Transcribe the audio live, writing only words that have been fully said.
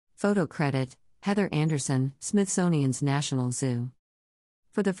Photo credit, Heather Anderson, Smithsonian's National Zoo.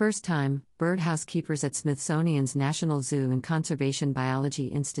 For the first time, birdhouse keepers at Smithsonian's National Zoo and Conservation Biology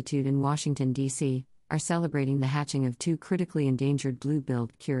Institute in Washington, D.C., are celebrating the hatching of 2 critically endangered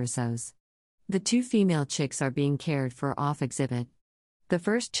blue-billed curassows. The 2 female chicks are being cared for off exhibit. The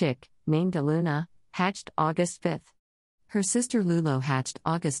first chick, named Aluna, hatched August 5th. Her sister Lulo hatched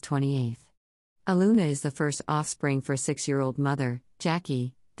August 28th. Aluna is the first offspring for 6-year-old mother,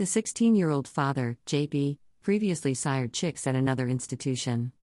 Jackie. The 16-year-old father, JB, previously sired chicks at another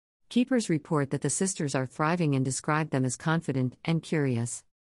institution. Keepers report that the sisters are thriving and describe them as confident and curious.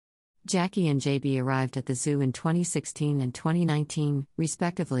 Jackie and JB arrived at the zoo in 2016 and 2019,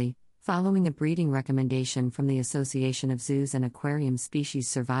 respectively, following a breeding recommendation from the Association of Zoos and Aquarium Species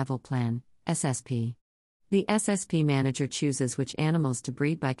Survival Plan, SSP. The SSP manager chooses which animals to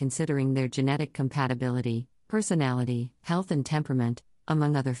breed by considering their genetic compatibility, personality, health and temperament,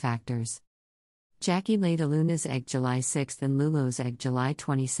 among other factors. Jackie laid Aluna's egg July 6th and Lulo's egg July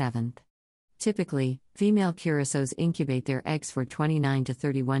 27th. Typically, female curassows incubate their eggs for 29 to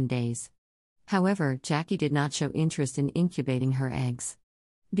 31 days. However, Jackie did not show interest in incubating her eggs.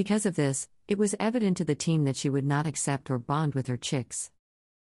 Because of this, it was evident to the team that she would not accept or bond with her chicks.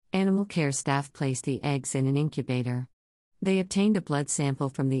 Animal care staff placed the eggs in an incubator. They obtained a blood sample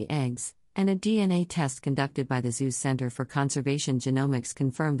from the eggs, and a DNA test conducted by the Zoo's Center for Conservation Genomics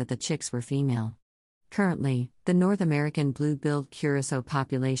confirmed that the chicks were female. Currently, the North American blue-billed curassow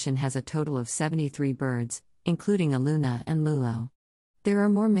population has a total of 73 birds, including Aluna and Lulo. There are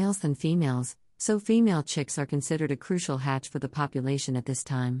more males than females, so female chicks are considered a crucial hatch for the population at this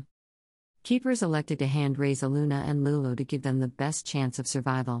time. Keepers elected to hand-raise Aluna and Lulo to give them the best chance of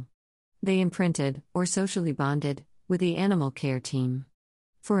survival. They imprinted, or socially bonded, with the animal care team.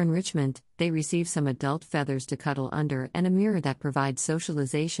 For enrichment, they receive some adult feathers to cuddle under and a mirror that provides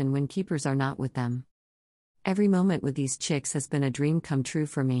socialization when keepers are not with them. Every moment with these chicks has been a dream come true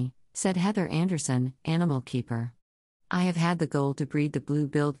for me, said Heather Anderson, animal keeper. I have had the goal to breed the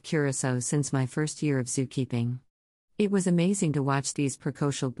blue-billed curassow since my first year of zookeeping. It was amazing to watch these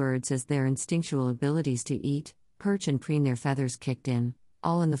precocial birds as their instinctual abilities to eat, perch and preen their feathers kicked in,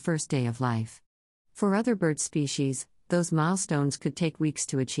 all in the first day of life. For other bird species, those milestones could take weeks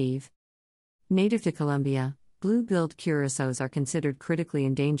to achieve. Native to Colombia, blue-billed curassows are considered critically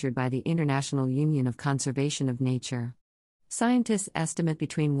endangered by the International Union of Conservation of Nature. Scientists estimate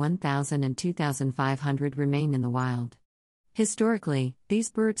between 1,000 and 2,500 remain in the wild. Historically, these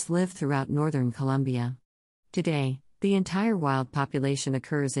birds live throughout northern Colombia. Today, the entire wild population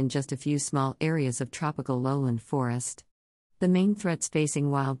occurs in just a few small areas of tropical lowland forest. The main threats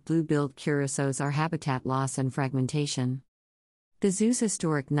facing wild blue-billed curassows are habitat loss and fragmentation. The zoo's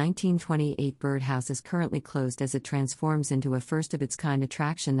historic 1928 birdhouse is currently closed as it transforms into a first-of-its-kind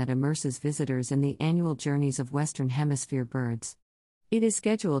attraction that immerses visitors in the annual journeys of Western Hemisphere birds. It is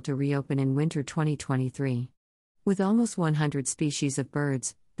scheduled to reopen in winter 2023. With almost 100 species of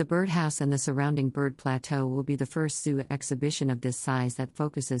birds, the birdhouse and the surrounding bird plateau will be the first zoo exhibition of this size that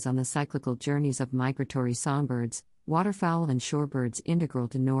focuses on the cyclical journeys of migratory songbirds, waterfowl and shorebirds integral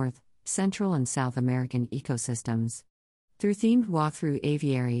to North, Central and South American ecosystems. Through themed walkthrough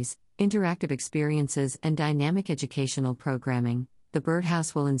aviaries, interactive experiences and dynamic educational programming, the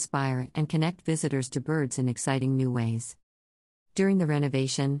birdhouse will inspire and connect visitors to birds in exciting new ways. During the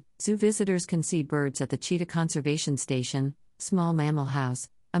renovation, zoo visitors can see birds at the Cheetah Conservation Station, Small Mammal House,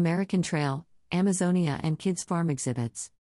 American Trail, Amazonia and Kids Farm exhibits.